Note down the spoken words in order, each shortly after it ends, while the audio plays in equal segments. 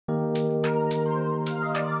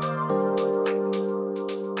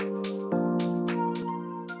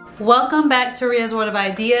Welcome back to Ria's World of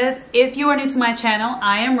Ideas. If you are new to my channel,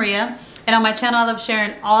 I am Ria, and on my channel I love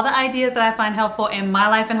sharing all the ideas that I find helpful in my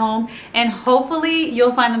life and home, and hopefully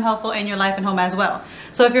you'll find them helpful in your life and home as well.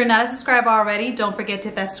 So if you're not a subscriber already, don't forget to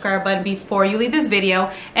hit that subscribe button before you leave this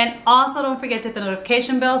video, and also don't forget to hit the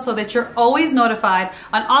notification bell so that you're always notified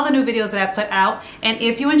on all the new videos that I put out. And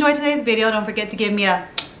if you enjoyed today's video, don't forget to give me a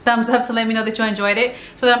thumbs up to let me know that you enjoyed it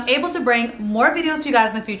so that I'm able to bring more videos to you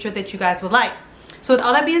guys in the future that you guys would like. So with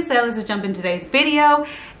all that being said, let's just jump into today's video.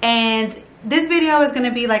 And this video is going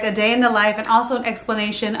to be like a day in the life and also an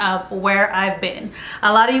explanation of where I've been.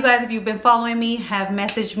 A lot of you guys, if you've been following me, have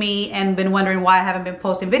messaged me and been wondering why I haven't been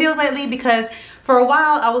posting videos lately, because for a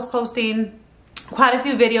while I was posting quite a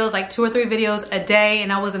few videos, like 2 or 3 videos a day,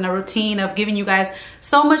 and I was in a routine of giving you guys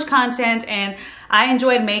so much content, and I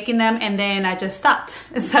enjoyed making them, and then I just stopped.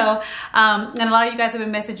 So and a lot of you guys have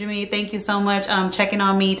been messaging me. Thank you so much, checking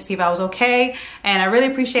on me to see if I was okay, and I really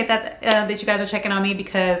appreciate that that you guys are checking on me,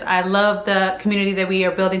 because I love the community that we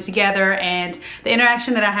are building together, and the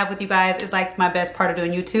interaction that I have with you guys is like my best part of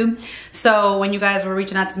doing YouTube. So when you guys were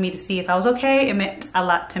reaching out to me to see if I was okay, it meant a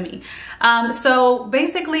lot to me. So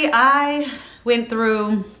basically I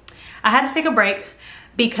had to take a break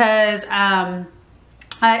because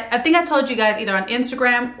I think I told you guys either on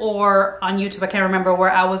Instagram or on YouTube, I can't remember,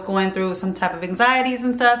 where I was going through some type of anxieties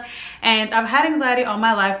and stuff. And I've had anxiety all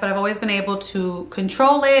my life, but I've always been able to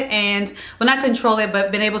control it, and, well, not control it,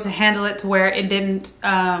 but been able to handle it to where it didn't,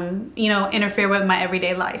 you know, interfere with my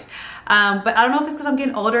everyday life. But I don't know if it's because I'm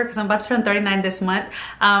getting older, because I'm about to turn 39 this month.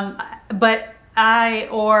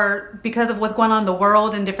 Or because of what's going on in the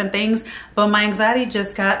world and different things, but my anxiety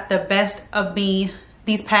just got the best of me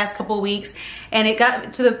these past couple of weeks, and it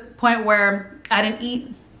got to the point where I didn't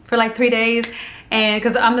eat for like 3 days. And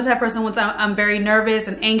because I'm the type of person, once I'm very nervous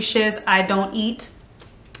and anxious, I don't eat.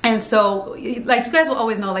 And so, like, you guys will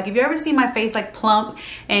always know, like, if you ever see my face like plump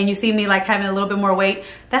and you see me like having a little bit more weight,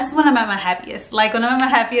 that's when I'm at my happiest. Like, when I'm at my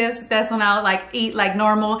happiest, that's when I'll like eat like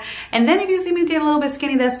normal. And then if you see me getting a little bit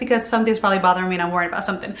skinny, that's because something's probably bothering me and I'm worried about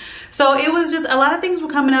something. So it was just a lot of things were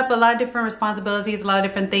coming up, a lot of different responsibilities, a lot of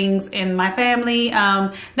different things in my family.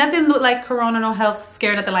 Nothing like corona, no health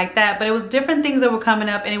scare, nothing like that, but it was different things that were coming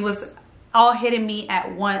up, and it was all hitting me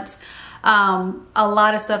at once. A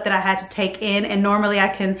lot of stuff that I had to take in, and normally I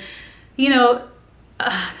can, you know,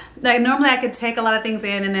 like normally I could take a lot of things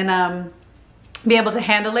in and then be able to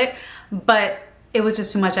handle it, but it was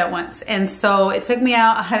just too much at once. And so it took me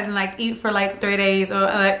out. I didn't like eat for like 3 days, or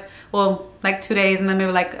like, well, like 2 days, and then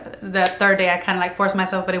maybe like the 3rd day I kind of like forced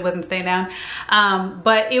myself, but it wasn't staying down.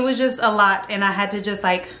 But it was just a lot, and I had to just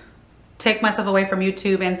like take myself away from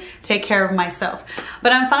YouTube and take care of myself.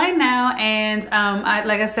 But I'm fine now, and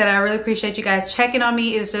like I said, I really appreciate you guys checking on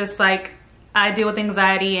me. It's just like I deal with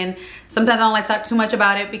anxiety, and sometimes I don't like to talk too much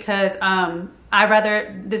about it, because I'd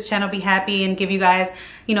rather this channel be happy and give you guys,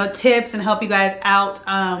 you know, tips and help you guys out,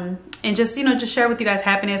 and just, you know, just share with you guys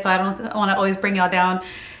happiness. So I don't want to always bring y'all down,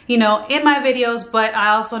 you know, in my videos, but I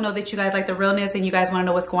also know that you guys like the realness and you guys want to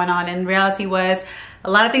know what's going on. And reality was, a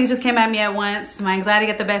lot of things just came at me at once. My anxiety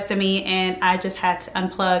got the best of me, and I just had to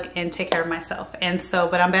unplug and take care of myself. And so,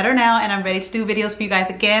 but I'm better now, and I'm ready to do videos for you guys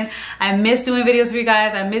again. I miss doing videos for you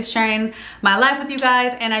guys. I miss sharing my life with you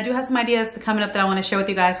guys, and I do have some ideas coming up that I want to share with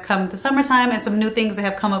you guys come the summertime, and some new things that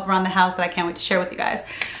have come up around the house that I can't wait to share with you guys.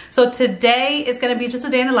 So today is going to be just a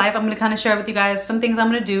day in the life. I'm going to kind of share with you guys some things I'm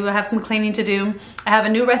going to do. I have some cleaning to do. I have a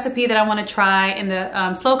new recipe that I want to try in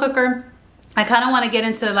the slow cooker. I kind of want to get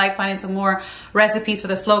into like finding some more recipes for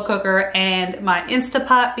the slow cooker and my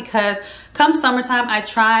Instapot, because come summertime I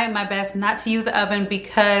try my best not to use the oven,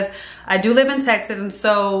 because I do live in Texas, and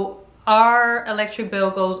so our electric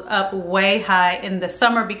bill goes up way high in the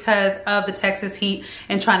summer because of the Texas heat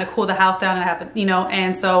and trying to cool the house down and have, you know,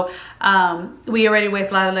 and so we already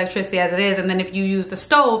waste a lot of electricity as it is. And then if you use the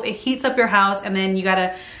stove, it heats up your house, and then you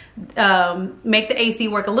gotta make the AC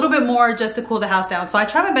work a little bit more just to cool the house down. So I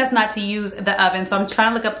try my best not to use the oven. So I'm trying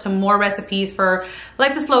to look up some more recipes for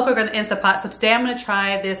like the slow cooker and the Instapot. So today I'm going to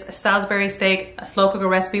try this Salisbury steak slow cooker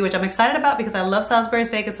recipe, which I'm excited about because I love Salisbury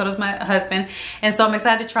steak, and so does my husband. And so I'm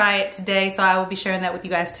excited to try it today. So I will be sharing that with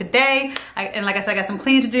you guys today. And like I said, I got some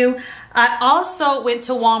cleaning to do. I also went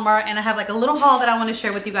to Walmart, and I have like a little haul that I want to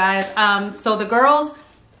share with you guys. So the girls,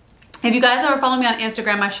 if you guys ever follow me on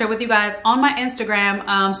Instagram, I share with you guys on my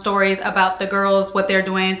Instagram stories about the girls, what they're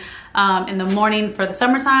doing in the morning for the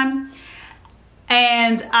summertime.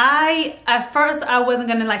 And at first I wasn't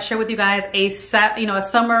gonna like share with you guys a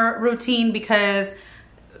summer routine, because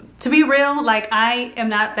to be real, like I am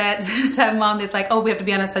not that type of mom that's like, oh, we have to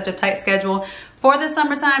be on such a tight schedule for the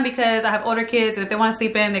summertime, because I have older kids and if they want to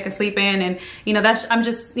sleep in, they can sleep in, and you know, I'm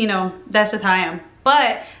just, you know, that's just how I am.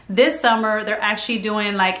 But this summer they're actually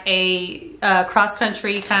doing like a cross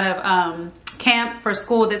country kind of camp for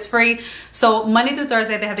school that's free. So Monday through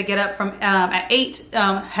Thursday they have to get up from at 8. They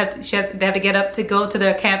have to get up to go to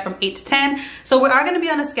the camp from 8 to 10. So we are going to be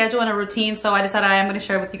on a schedule and a routine. So I decided I am going to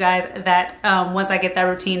share with you guys that once I get that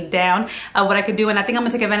routine down, what I could do. And I think I'm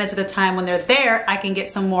going to take advantage of the time when they're there. I can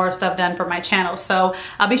get some more stuff done for my channel. So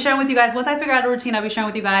I'll be sharing with you guys once I figure out a routine. I'll be sharing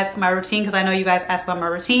with you guys my routine, because I know you guys ask about my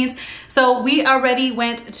routines. So we already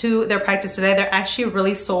went to their practice today. They're actually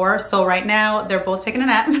really sore. So right now they're both taking a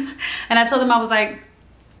nap, and I told them, I was like,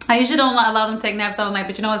 I usually don't allow them to take naps. I was like,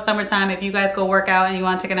 but you know, it's summertime. If you guys go work out and you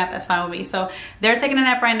want to take a nap, that's fine with me. So they're taking a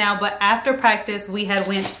nap right now. But after practice, we had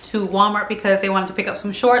went to Walmart because they wanted to pick up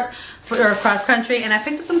some shorts for cross country. And I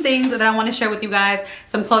picked up some things that I want to share with you guys,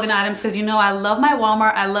 some clothing items, because you know, I love my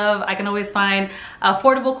Walmart. I can always find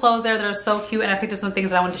affordable clothes there that are so cute. And I picked up some things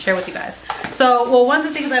that I wanted to share with you guys. So, well, one of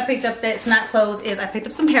the things I picked up that's not clothes is I picked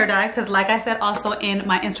up some hair dye, because like I said also in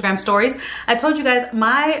my Instagram stories, I told you guys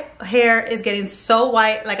my hair is getting so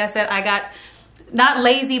white. Like I said, I got not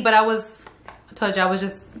lazy, but I told you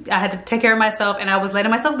I had to take care of myself, and I was letting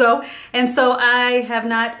myself go. And so I have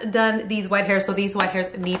not done these white hairs. So these white hairs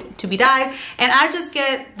need to be dyed. And I just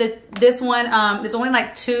get this one, it's only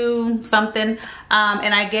like $2 something.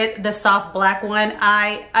 And I get the soft black one.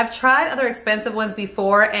 I've tried other expensive ones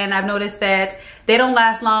before, and I've noticed that they don't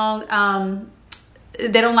last long.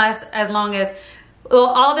 They don't last as long as, well,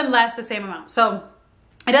 all of them last the same amount. So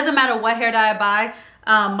it doesn't matter what hair dye I buy.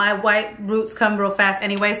 My white roots come real fast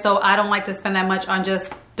anyway, so I don't like to spend that much on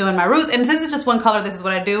just doing my roots. And since it's just one color, this is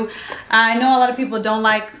what I do. I know a lot of people don't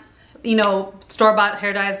like, you know, store-bought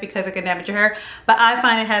hair dyes because it can damage your hair, but I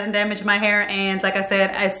find it hasn't damaged my hair. And like I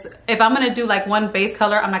said, if I'm gonna do like one base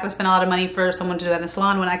color, I'm not gonna spend a lot of money for someone to do that in a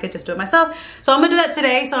salon when I could just do it myself. So I'm gonna do that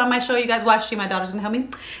today. So I might show you guys. Well, actually, my daughter's gonna help me.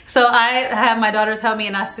 So I have my daughters help me,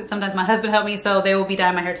 and sometimes my husband help me. So they will be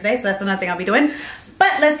dyeing my hair today. So that's another thing I'll be doing.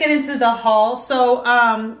 But let's get into the haul. So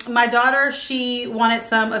my daughter, she wanted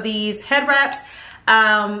some of these head wraps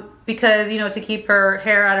because, you know, to keep her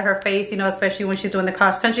hair out of her face, you know, especially when she's doing the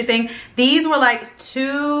cross country thing. These were like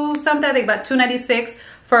 $2 something, I think about $2.96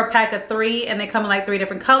 for a pack of 3, and they come in like 3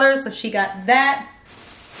 different colors. So she got that.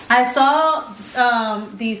 I saw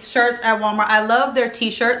these shirts at Walmart. I love their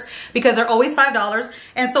t-shirts because they're always $5.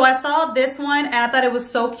 And so I saw this one, and I thought it was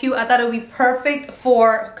so cute. I thought it would be perfect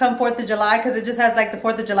for come 4th of July, because it just has like the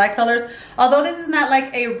 4th of July colors. Although this is not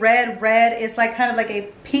like a red, it's like kind of like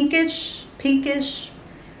a pinkish, peachish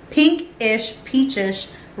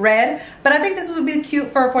red. But I think this would be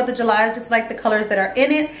cute for 4th of July, just like the colors that are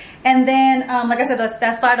in it. And then, like I said,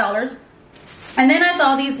 that's $5. And then I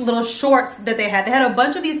saw these little shorts that they had. They had a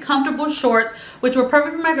bunch of these comfortable shorts, which were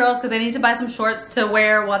perfect for my girls because they need to buy some shorts to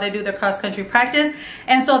wear while they do their cross-country practice.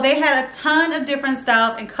 And so they had a ton of different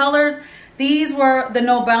styles and colors. These were the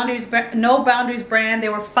No Boundaries brand. They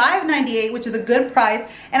were $5.98, which is a good price.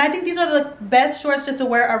 And I think these are the best shorts just to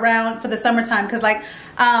wear around for the summertime. Because like,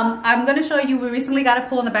 I'm going to show you, we recently got a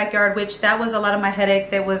pool in the backyard, which that was a lot of my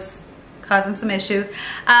headache that was causing some issues.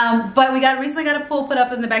 But we recently got a pool put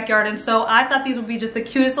up in the backyard, and so I thought these would be just the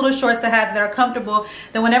cutest little shorts to have that are comfortable.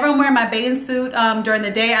 Then whenever I'm wearing my bathing suit during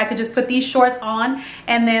the day, I could just put these shorts on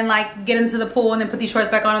and then like get into the pool and then put these shorts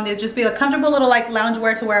back on, and they'd just be a comfortable little like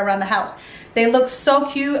loungewear to wear around the house. They look so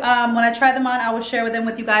cute. When I try them on, I will share them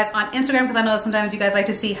with you guys on Instagram because I know sometimes you guys like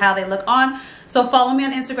to see how they look on. So follow me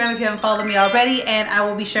on Instagram if you haven't followed me already, and I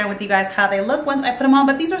will be sharing with you guys how they look once I put them on.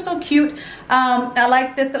 But these are so cute. I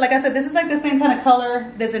like this. Like I said, this is like the same kind of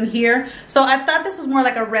color that's in here. So I thought this was more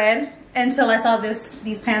like a red until I saw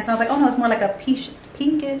these pants, and I was like, oh no, it's more like a pinkish.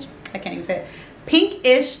 I can't even say it.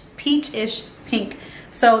 Pinkish, peachish pink.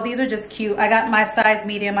 So these are just cute. I got my size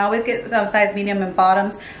medium. I always get size medium in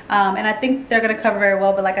bottoms, and I think they're gonna cover very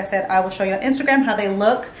well. But like I said, I will show you on Instagram how they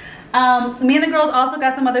look. Me and the girls also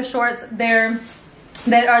got some other shorts there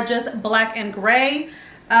that are just black and gray.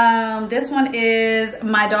 This one is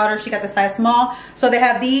my daughter. She got the size small. So they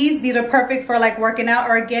have these are perfect for like working out,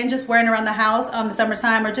 or again just wearing around the house the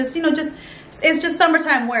summertime, or just, you know, it's just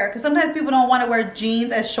summertime wear, because sometimes people don't want to wear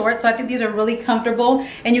jeans as shorts. So I think these are really comfortable,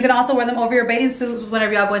 and you can also wear them over your bathing suits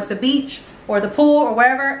whenever y'all going to the beach or the pool or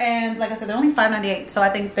wherever. And like I said, they're only $5.98, so I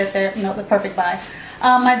think that they're, you know, the perfect buy.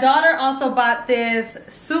 My daughter also bought this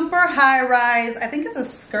super high rise, I think it's a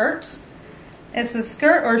skirt. It's a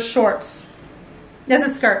skirt or shorts. It's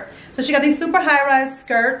a skirt. So she got this super high rise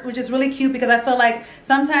skirt, which is really cute because I feel like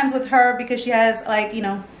sometimes with her, because she has like, you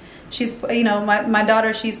know, she's, you know, my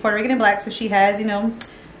daughter, she's Puerto Rican and black, so she has, you know,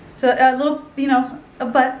 so a little, you know, a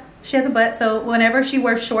butt. She has a butt, so whenever she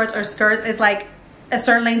wears shorts or skirts, it's like a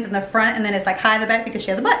certain length in the front and then it's like high in the back because she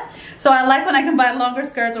has a butt. So I like when I can buy longer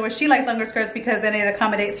skirts, or when she likes longer skirts, because then it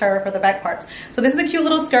accommodates her for the back parts. So this is a cute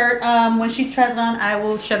little skirt. When she tries it on, I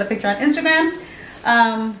will share the picture on Instagram.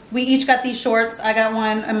 We each got these shorts. I got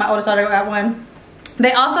one and my oldest daughter got one.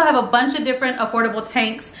 They also have a bunch of different affordable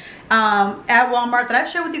tanks at Walmart that I've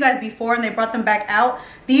shared with you guys before, and they brought them back out.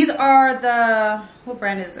 These are the, what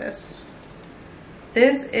brand is this?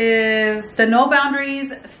 This is the No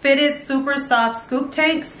Boundaries Fitted Super Soft Scoop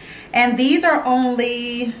Tanks. And these are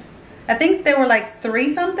only, I think they were like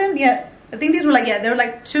 3 something. Yeah, I think these were like, yeah, they were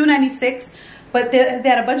like $2.96. But they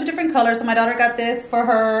had a bunch of different colors. So my daughter got this for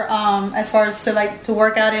her as far as to like to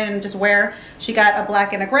work out in and just wear. She got a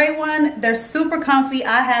black and a gray one. They're super comfy.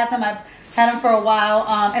 I have them. I've had them for a while.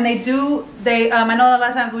 And I know a lot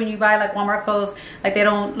of times when you buy like Walmart clothes, like they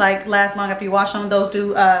don't like last long after you wash them. Those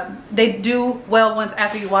do, they do well once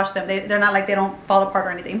after you wash them. They're not like they don't fall apart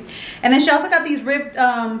or anything. And then she also got these ribbed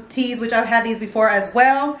tees, which I've had these before as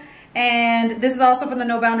well. And this is also from the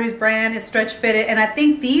No Boundaries brand. It's stretch fitted. And I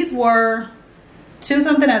think these were $2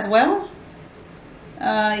 something as well.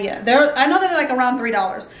 Yeah, I know they're like around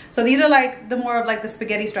 $3. So these are like the more of like the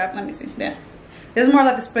spaghetti strap. Let me see. Yeah, this is more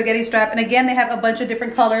like the spaghetti strap. And again, they have a bunch of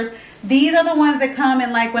different colors. These are the ones that come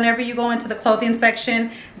in like whenever you go into the clothing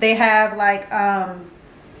section, they have like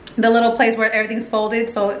the little place where everything's folded.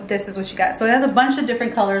 So this is what you got. So it has a bunch of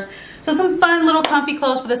different colors. So some fun little comfy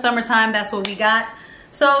clothes for the summertime. That's what we got.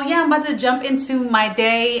 So yeah, I'm about to jump into my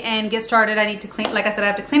day and get started. I need to clean, like I said, I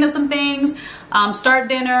have to clean up some things, start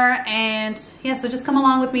dinner, and yeah, so just come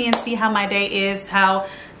along with me and see how my day is, how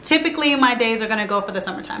typically my days are gonna go for the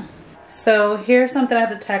summertime. So here's something I have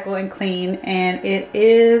to tackle and clean, and it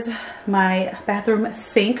is my bathroom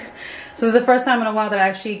sink. So this is the first time in a while that I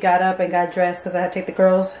actually got up and got dressed because I had to take the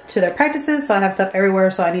girls to their practices. So I have stuff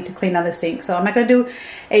everywhere. So I need to clean out the sink. So I'm not going to do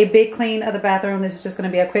a big clean of the bathroom. This is just going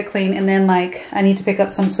to be a quick clean. And then like I need to pick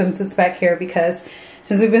up some swimsuits back here because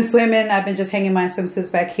since we've been swimming, I've been just hanging my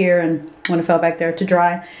swimsuits back here and one fell back there to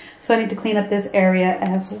dry. So I need to clean up this area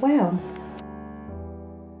as well.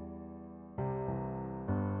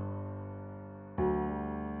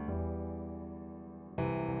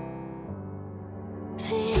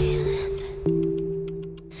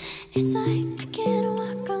 It's like I can't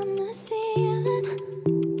walk on the ceiling.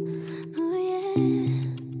 Oh yeah,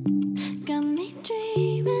 got me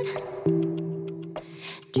dreaming,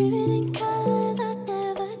 dreaming in colors I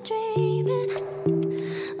never dreamed in.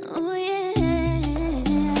 Oh yeah,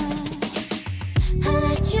 I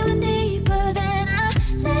let you in deeper than I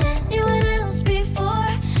let anyone else before.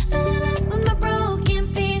 Fell in love with my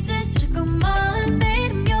broken pieces, took them all and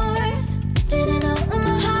made them yours. Didn't know what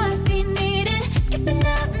my heartbeat needed, skipping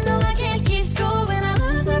out. I can't keep score when I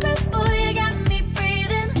lose my breath. Boy, you got me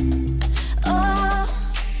breathing. Oh,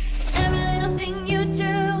 every little thing you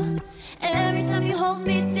do, every time you hold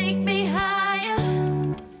me, take me higher,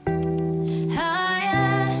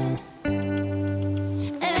 higher.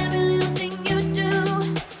 Every little thing you do,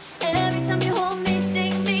 every time you hold me,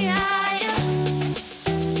 take me higher,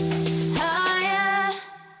 higher.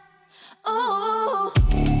 Oh.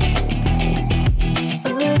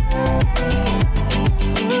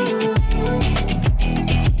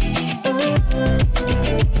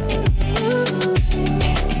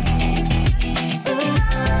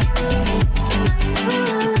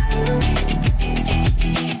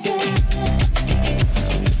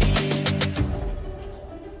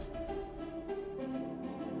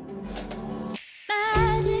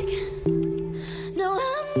 Magic. No,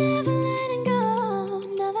 I'm never letting go.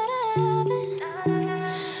 Now that I have it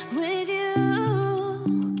with you.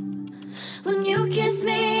 When you kiss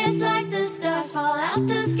me, it's like the stars fall out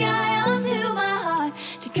the sky onto my heart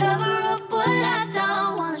to cover up what I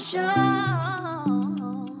don't wanna show.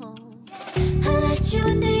 I let you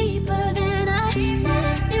in deeper than I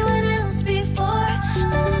let anyone else before.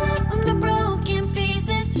 Fell in love with my broken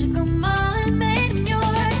pieces, took them all and made them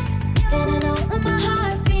yours. Didn't know what my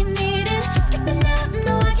heartbeat needed, skipping out,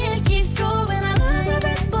 no I can't keep score when I lose my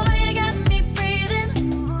breath. Boy, you got me breathing.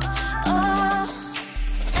 Oh,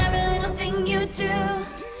 every little thing you do,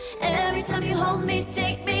 every time you hold me,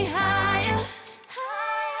 take me higher,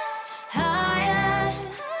 higher.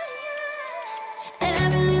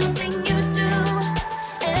 Every little thing you do,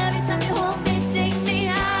 every time you hold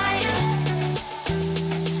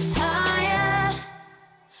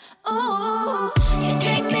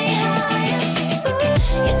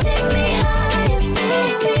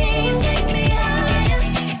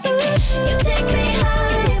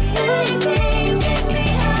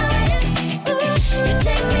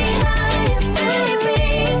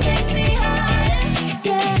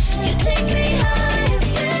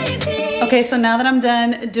Okay, so now that I'm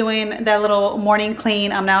done doing that little morning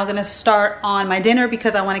clean, I'm now gonna start on my dinner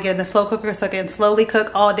because I wanna get in the slow cooker so I can slowly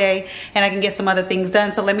cook all day and I can get some other things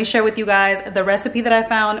done. So let me share with you guys the recipe that I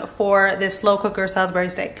found for this slow cooker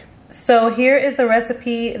Salisbury steak. So here is the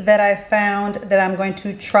recipe that I found that I'm going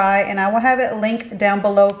to try, and I will have it linked down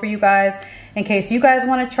below for you guys in case you guys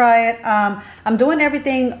wanna try it. I'm doing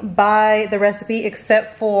everything by the recipe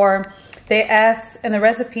except for they asked in the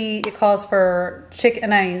recipe, it calls for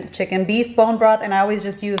beef bone broth, and I always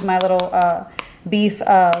just use my little beef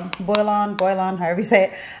boil on, however you say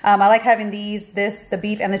it. I like having the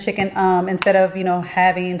beef and the chicken instead of, you know,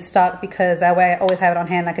 having stock, because that way I always have it on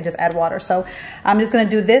hand and I could just add water. So I'm just gonna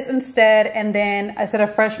do this instead, and then instead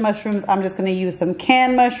of fresh mushrooms, I'm just gonna use some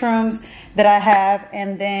canned mushrooms that I have,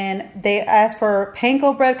 and then they asked for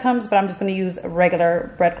panko breadcrumbs, but I'm just gonna use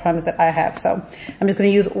regular breadcrumbs that I have. So I'm just gonna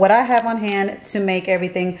use what I have on hand to make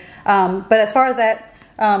everything. But as far as that,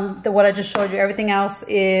 what I just showed you, everything else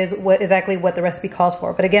is exactly what the recipe calls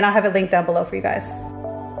for. But again, I'll have it linked down below for you guys.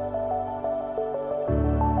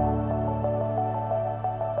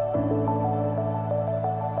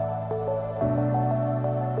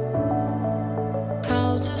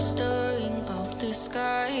 Clouds are stirring up the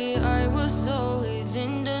sky. I was always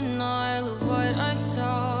in denial of what I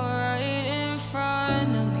saw right in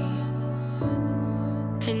front of me.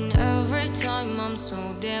 And every time I'm so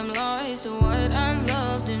damn lost to what I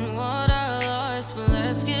loved and what I lost. But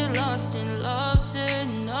let's get lost in love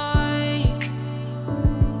tonight.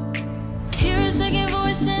 Hear a second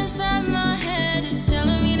voice inside my head. It's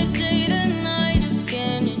telling me to stay the night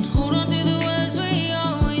again and hold on to the words we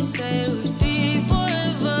always said would be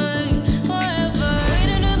forever, forever. Wait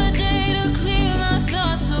another day to clear my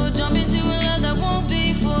thoughts, so jump into a love that won't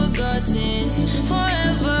be forgotten.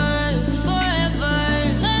 Forever, forever.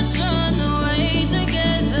 Let's run away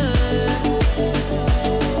together.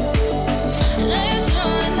 Let's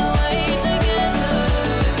run away together.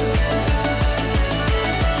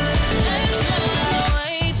 Let's run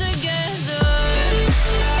away together.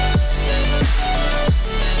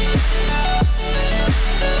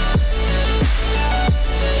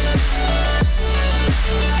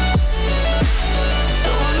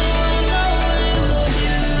 I wanna run away with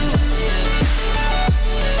you.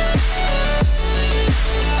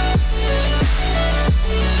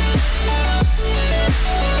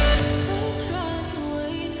 Let's run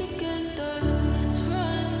away together. Let's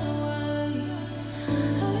run away.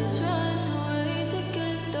 Let's run away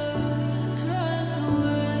together. Let's run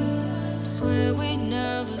away. Swear we'd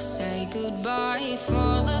never say goodbye.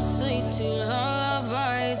 Fall asleep to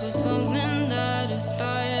lullabies with something that I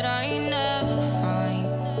thought I'd never find.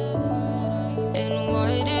 And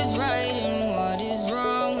what is right and what is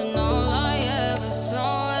wrong, and all I ever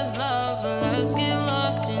saw was love. But let's get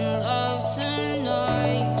lost in love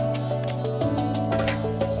tonight.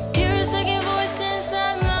 Hear a second voice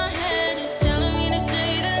inside my head. It's telling me to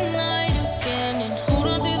stay the night again and hold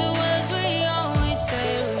on to the words we always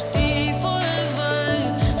said would be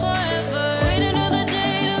forever, forever. Wait another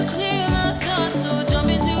day to clear my thoughts, so jump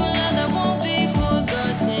into a love that won't be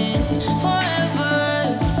forgotten.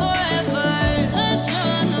 Forever, forever. Let's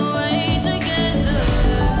run away together.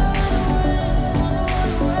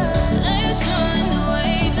 Let's run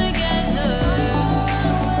away together.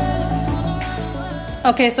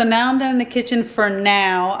 Okay, so now I'm done in the kitchen for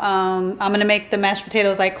now. I'm gonna make the mashed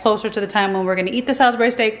potatoes like closer to the time when we're gonna eat the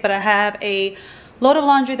Salisbury steak, but I have a load of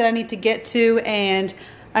laundry that I need to get to, and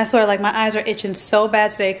I swear, like, my eyes are itching so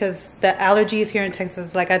bad today because the allergies here in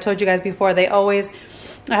Texas, like I told you guys before, I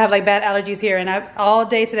have like bad allergies here, and all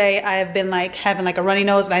day today I have been like having like a runny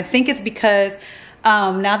nose, and I think it's because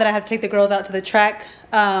now that I have to take the girls out to the track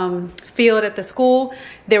field at the school,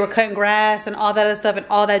 they were cutting grass and all that other stuff, and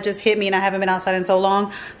all that just hit me, and I haven't been outside in so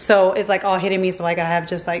long, so it's like all hitting me. So like I have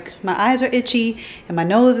just like, my eyes are itchy and my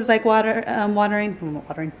nose is like running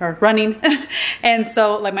and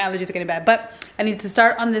so like my allergies are getting bad. But I need to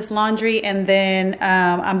start on this laundry, and then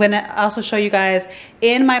I'm gonna also show you guys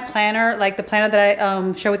in my planner, like the planner that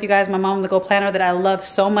I share with you guys, my Mom on the Go planner that I love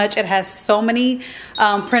so much. It has so many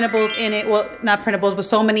printables in it, well, not printables, but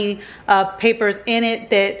so many papers in it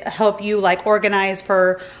that help you like organize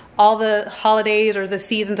for all the holidays or the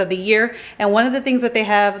seasons of the year. And one of the things that they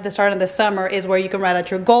have at the start of the summer is where you can write out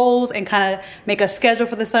your goals and kind of make a schedule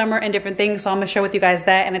for the summer and different things. So I'm gonna share with you guys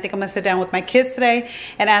that, and I think I'm gonna sit down with my kids today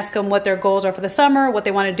and ask them what their goals are for the summer, what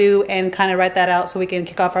they want to do, and kind of write that out so we can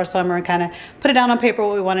kick off our summer and kind of put it down on paper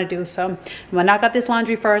what we want to do. So I'm gonna knock out this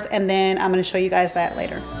laundry first, and then I'm gonna show you guys that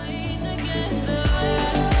later.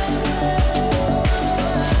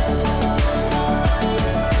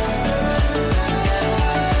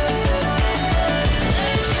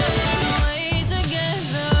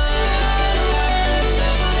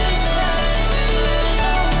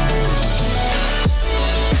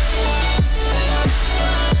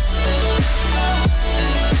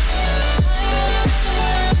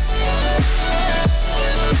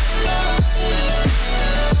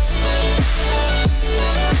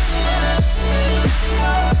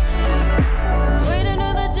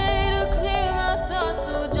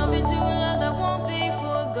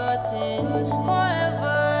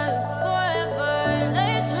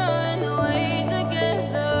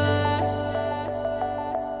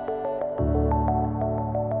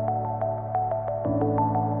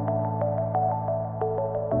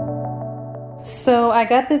 So I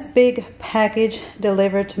got this big package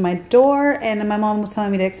delivered to my door, and my mom was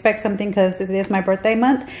telling me to expect something because it is my birthday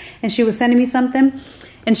month, and she was sending me something.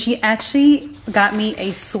 And she actually got me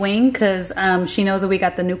a swing because she knows that we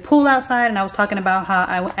got the new pool outside, and I was talking about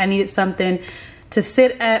how I needed something to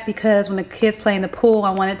sit at because when the kids play in the pool, I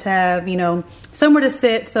wanted to have, you know, somewhere to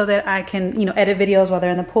sit so that I can, you know, edit videos while they're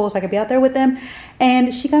in the pool so I could be out there with them.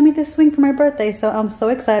 And she got me this swing for my birthday, so I'm so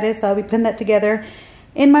excited. So I'll be putting that together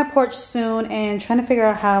in my porch soon and trying to figure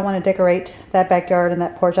out how I want to decorate that backyard and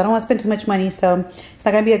that porch. I don't want to spend too much money, so it's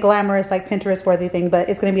not going to be a glamorous, like, Pinterest worthy thing, but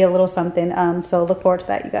it's going to be a little something. So look forward to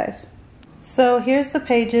that, you guys. So here's the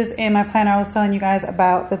pages in my planner I was telling you guys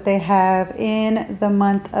about that they have in the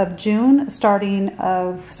month of June, starting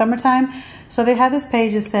of summertime. So they have this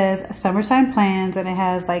page that says summertime plans, and it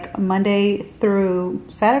has like Monday through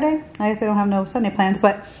Saturday. I guess they don't have no Sunday plans,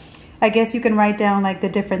 but I guess you can write down like the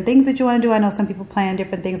different things that you want to do. I know some people plan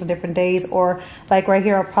different things on different days, or like right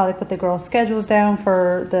here, I'll probably put the girls' schedules down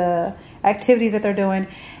for the activities that they're doing.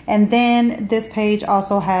 And then this page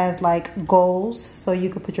also has like goals. So you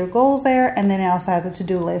could put your goals there, and then it also has a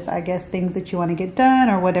to-do list. I guess things that you want to get done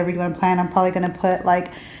or whatever you want to plan. I'm probably going to put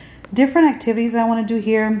like different activities I want to do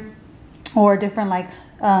here, or different like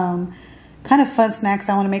kind of fun snacks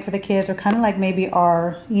I want to make for the kids, or kind of like maybe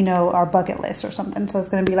our, you know, our bucket list or something. So it's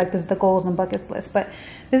going to be like this is the goals and buckets list. But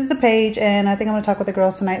this is the page, and I think I'm going to talk with the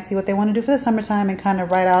girls tonight, see what they want to do for the summertime, and kind of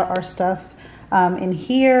write out our stuff in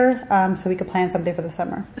here so we could plan something for the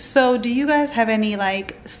summer. So do you guys have any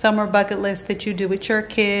like summer bucket lists that you do with your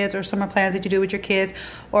kids, or summer plans that you do with your kids,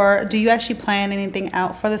 or do you actually plan anything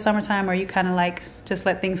out for the summertime, or you kind of like just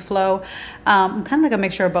let things flow? I'm kind of like a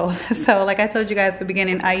mixture of both. So like I told you guys at the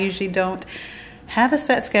beginning, I usually don't have a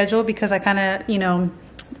set schedule because I kind of, you know,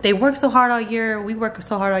 they work so hard all year, we work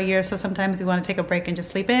so hard all year, so sometimes we want to take a break and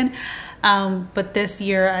just sleep in. But this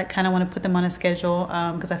year I kind of want to put them on a schedule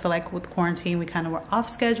because I feel like with quarantine we kind of were off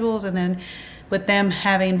schedules, and then with them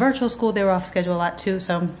having virtual school they were off schedule a lot too.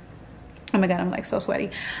 So oh my god, I'm like so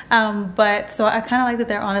sweaty. But so I kind of like that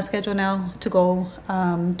they're on a schedule now to go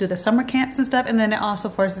do the summer camps and stuff, and then it also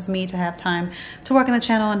forces me to have time to work on the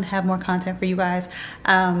channel and have more content for you guys.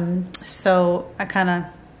 So I kind of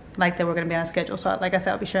like that we're going to be on a schedule. So like I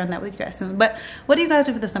said, I'll be sharing that with you guys soon. But what do you guys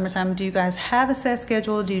do for the summertime? Do you guys have a set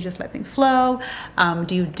schedule? Do you just let things flow?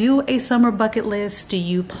 Do you do a summer bucket list? Do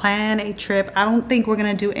you plan a trip? I don't think we're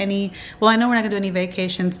going to do any, well, I know we're not going to do any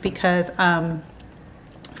vacations because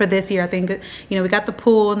for this year, I think, you know, we got the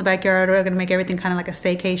pool in the backyard. We're going to make everything kind of like a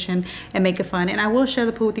staycation and make it fun. And I will share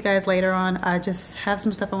the pool with you guys later on. I just have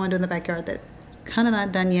some stuff I want to do in the backyard that kind of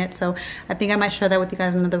not done yet. So I think I might share that with you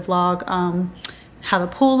guys in another vlog. How the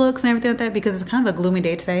pool looks and everything like that, because it's kind of a gloomy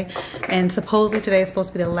day today, and supposedly today is supposed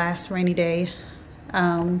to be the last rainy day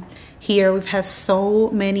here. We've had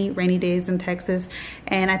so many rainy days in Texas,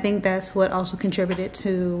 and I think that's what also contributed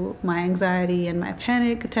to my anxiety and my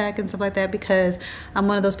panic attack and stuff like that, because I'm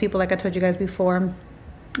one of those people, like I told you guys before,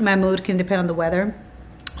 my mood can depend on the weather.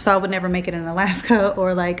 So I would never make it in Alaska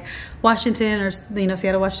or like Washington, or, you know,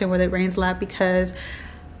 Seattle, Washington, where it rains a lot, because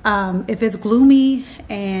if it's gloomy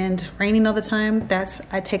and raining all the time,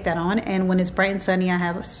 I take that on. And when it's bright and sunny, I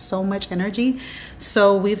have so much energy.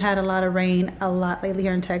 So we've had a lot of rain a lot lately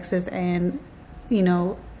here in Texas, and, you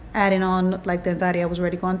know, adding on like the anxiety I was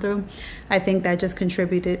already going through, I think that just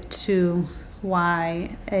contributed to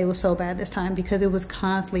why it was so bad this time, because it was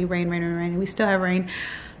constantly rain, rain, rain, rain. We still have rain.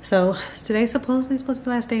 So today's supposedly supposed to be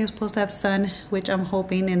the last day. We're supposed to have sun, which I'm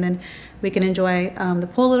hoping, and then we can enjoy the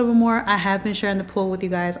pool a little bit more. I have been sharing the pool with you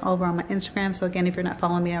guys over on my Instagram. So again, if you're not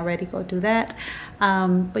following me already, go do that.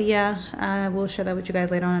 But yeah, I will share that with you guys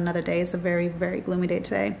later on another day. It's a very, very gloomy day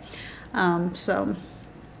today. So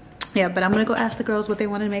yeah, but I'm gonna go ask the girls what they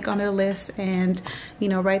want to make on their list, and, you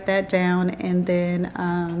know, write that down, and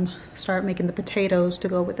then start making the potatoes to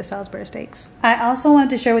go with the Salisbury steaks. I also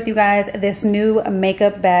wanted to share with you guys this new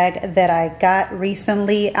makeup bag that I got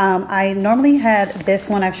recently. I normally had this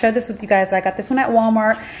one. I've shared this with you guys. I got this one at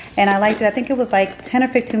Walmart, and I liked it. I think it was like 10 or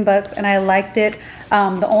 15 bucks, and I liked it.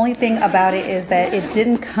 The only thing about it is that it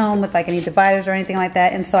didn't come with like any dividers or anything like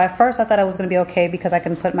that, and so at first I thought I was gonna be okay because I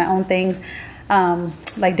can put my own things,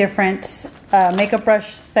 like different makeup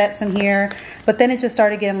brush sets in here, but then it just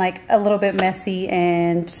started getting like a little bit messy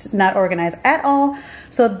and not organized at all.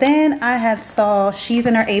 So then I had saw She's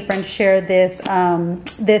in Her Apron share this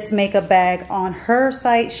this makeup bag on her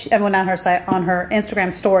site. Well, not her site, on her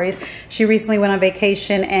Instagram stories. She recently went on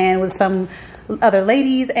vacation and with some other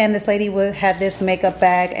ladies, and this lady had this makeup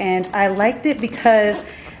bag, and I liked it because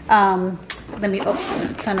I'm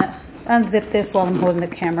trying to unzip this while I'm holding the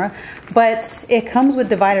camera, but it comes with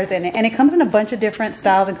dividers in it, and it comes in a bunch of different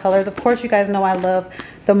styles and colors. Of course, you guys know I love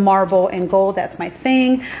the marble and gold. That's my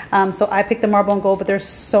thing. So I picked the marble and gold, but there's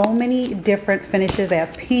so many different finishes. They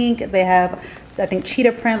have pink, they have, I think,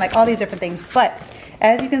 cheetah print, like all these different things. But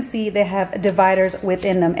as you can see, they have dividers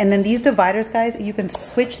within them. And then these dividers, guys, you can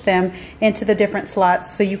switch them into the different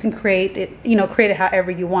slots so you can create it, you know, create it however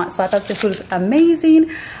you want. So I thought this was amazing.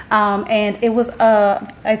 And it was,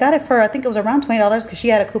 I got it for, I think it was around $20 because she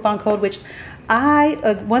had a coupon code, which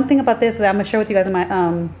one thing about this that I'm gonna share with you guys in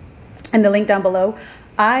my, in the link down below.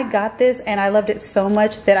 I got this and I loved it so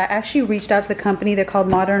much that I actually reached out to the company. They're called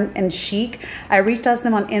Modern and Chic. I reached out to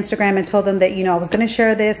them on Instagram and told them that, you know, I was going to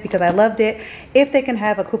share this because I loved it. If they can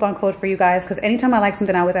have a coupon code for you guys, because anytime I like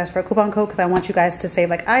something, I always ask for a coupon code because I want you guys to save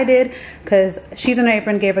like I did, because She's in Her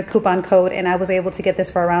Apron gave a coupon code and I was able to get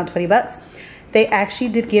this for around 20 bucks. They actually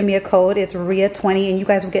did give me a code. It's RIA20, and you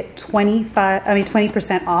guys will get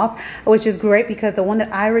 20% off, which is great because the one that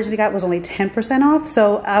I originally got was only 10% off.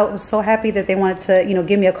 So I was so happy that they wanted to, you know,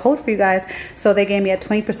 give me a code for you guys. So they gave me a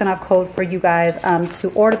 20% off code for you guys to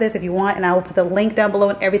order this if you want, and I will put the link down below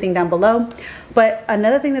and everything down below. But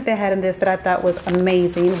another thing that they had in this that I thought was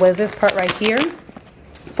amazing was this part right here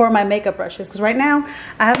for my makeup brushes, because right now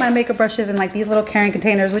I have my makeup brushes in like these little carrying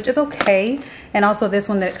containers, which is okay, and also this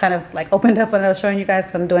one that kind of like opened up when I was showing you guys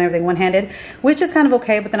because I'm doing everything one-handed, which is kind of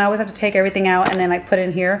okay, but then I always have to take everything out and then like put it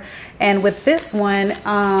in here. And with this one,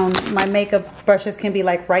 my makeup brushes can be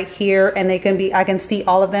like right here, and they can be, I can see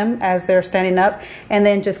all of them as they're standing up, and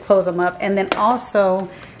then just close them up. And then also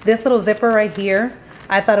this little zipper right here,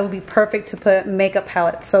 I thought it would be perfect to put makeup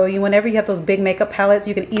palettes. So whenever you have those big makeup palettes,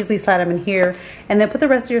 you can easily slide them in here and then put the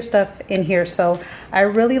rest of your stuff in here. So I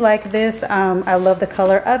really like this. I love the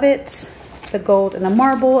color of it, the gold and the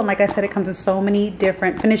marble. And like I said, it comes in so many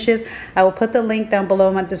different finishes. I will put the link down below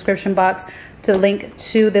in my description box to link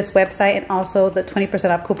to this website, and also the 20%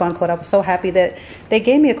 off coupon code. I was so happy that they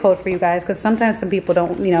gave me a code for you guys, because sometimes some people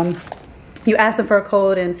don't, you know, you ask them for a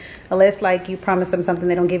code, and unless like you promise them something,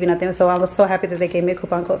 they don't give you nothing. So I was so happy that they gave me a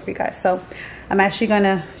coupon code for you guys. So I'm actually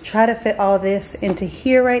gonna try to fit all of this into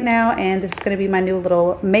here right now, and this is gonna be my new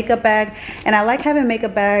little makeup bag. And I like having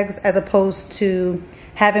makeup bags as opposed to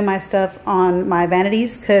having my stuff on my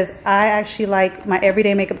vanities, because I actually like my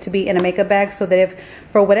everyday makeup to be in a makeup bag, so that if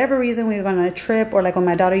for whatever reason we were going on a trip, or like when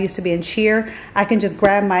my daughter used to be in cheer, I can just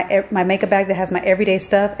grab my makeup bag that has my everyday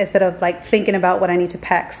stuff instead of like thinking about what I need to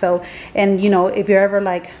pack. So, and you know, if you're ever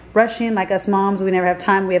like rushing, like us moms, we never have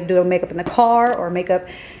time, we have to do a makeup in the car or makeup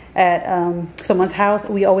at someone's house,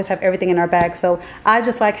 we always have everything in our bag. So I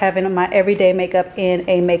just like having my everyday makeup in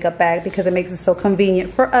a makeup bag, because it makes it so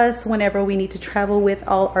convenient for us whenever we need to travel with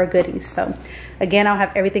all our goodies. So again, I'll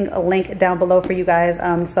have everything linked down below for you guys.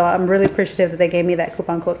 So I'm really appreciative that they gave me that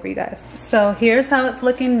coupon code for you guys. So here's how it's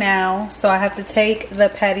looking now. So I have to take the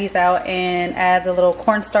patties out and add the little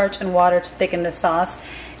cornstarch and water to thicken the sauce,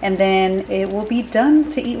 and then it will be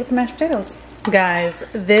done to eat with mashed potatoes. Guys,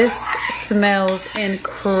 this smells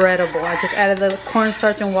incredible. I just added the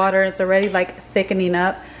cornstarch and water. It's already like thickening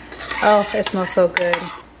up. Oh, it smells so good.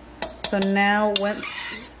 So now once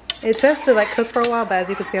it says to like cook for a while, but as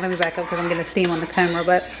you can see, let me back up because I'm getting steam on the camera,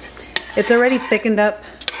 but it's already thickened up,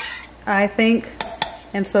 I think.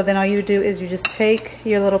 And so then all you do is you just take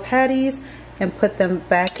your little patties and put them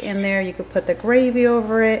back in there. You can put the gravy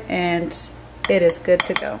over it, and it is good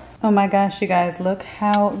to go. Oh my gosh, you guys, look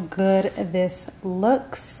how good this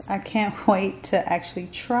looks. I can't wait to actually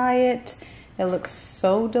try it. It looks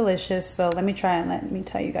so delicious. So let me try and let me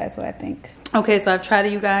tell you guys what I think. Okay, so I've tried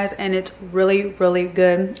it, you guys, and it's really, really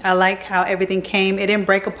good. I like how everything came. It didn't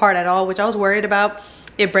break apart at all, which I was worried about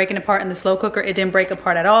it breaking apart in the slow cooker. It didn't break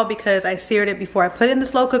apart at all because I seared it before I put it in the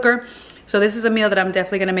slow cooker. So this is a meal that I'm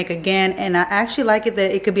definitely gonna make again, and I actually like it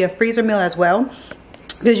that it could be a freezer meal as well,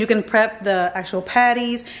 because you can prep the actual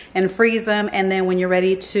patties and freeze them, and then when you're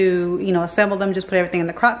ready to, you know, assemble them, just put everything in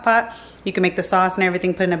the crock pot. You can make the sauce and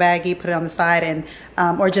everything, put it in a baggie, put it on the side,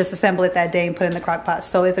 and or just assemble it that day and put it in the crock pot.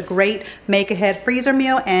 So it's a great make ahead freezer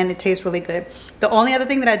meal, and it tastes really good. The only other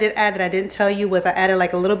thing that I did add that I didn't tell you was I added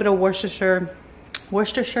like a little bit of Worcestershire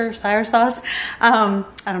sauce.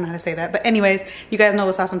 I don't know how to say that, but anyways, you guys know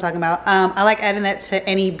what sauce I'm talking about. I like adding that to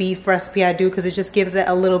any beef recipe I do, because it just gives it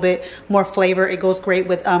a little bit more flavor. It goes great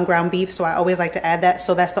with ground beef, so I always like to add that.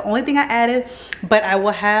 So that's the only thing I added, but I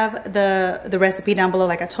will have the recipe down below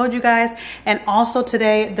like I told you guys. And also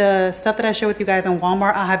today, the stuff that I share with you guys in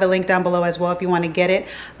Walmart, I'll have a link down below as well if you want to get it.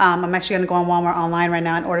 I'm actually going to go on Walmart online right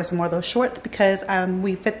now and order some more of those shorts, because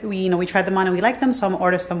we tried them on and we like them, so I'm gonna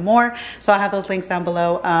order some more. So I'll have those links down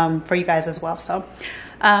below for you guys as well. So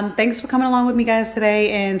Thanks for coming along with me guys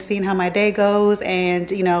today and seeing how my day goes, and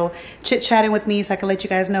you know, chit-chatting with me so I can let you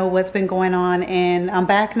guys know what's been going on. And I'm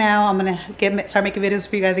back now. I'm gonna start making videos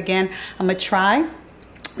for you guys again. I'm gonna try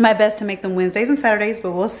my best to make them Wednesdays and Saturdays,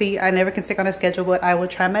 but we'll see. I never can stick on a schedule, but I will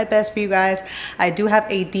try my best for you guys. I do have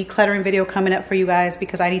a decluttering video coming up for you guys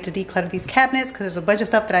because I need to declutter these cabinets because there's a bunch of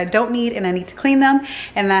stuff that I don't need and I need to clean them.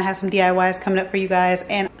 And I have some DIYs coming up for you guys.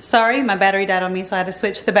 And sorry, my battery died on me, so I had to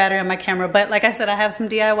switch the battery on my camera. But like I said, I have some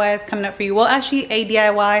DIYs coming up for you. Well, actually a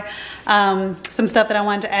DIY, some stuff that I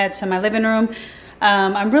wanted to add to my living room.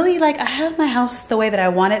 I'm really like, I have my house the way that I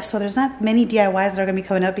want it, so there's not many DIYs that are gonna be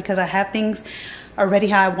coming up because I have things already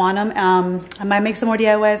how I want them. I might make some more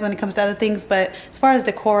DIYs when it comes to other things, but as far as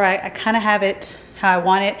decor, I kind of have it how I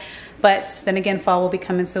want it. But then again, fall will be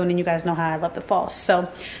coming soon, and you guys know how I love the fall.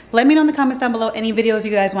 So let me know in the comments down below any videos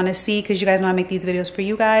you guys want to see, because you guys know I make these videos for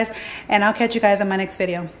you guys. And I'll catch you guys in my next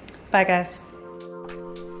video. Bye guys.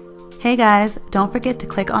 Hey guys, don't forget to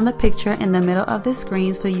click on the picture in the middle of the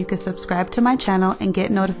screen so you can subscribe to my channel and get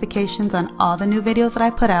notifications on all the new videos that I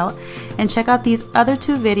put out. And check out these other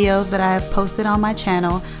 2 videos that I have posted on my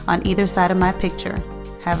channel on either side of my picture.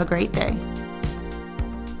 Have a great day.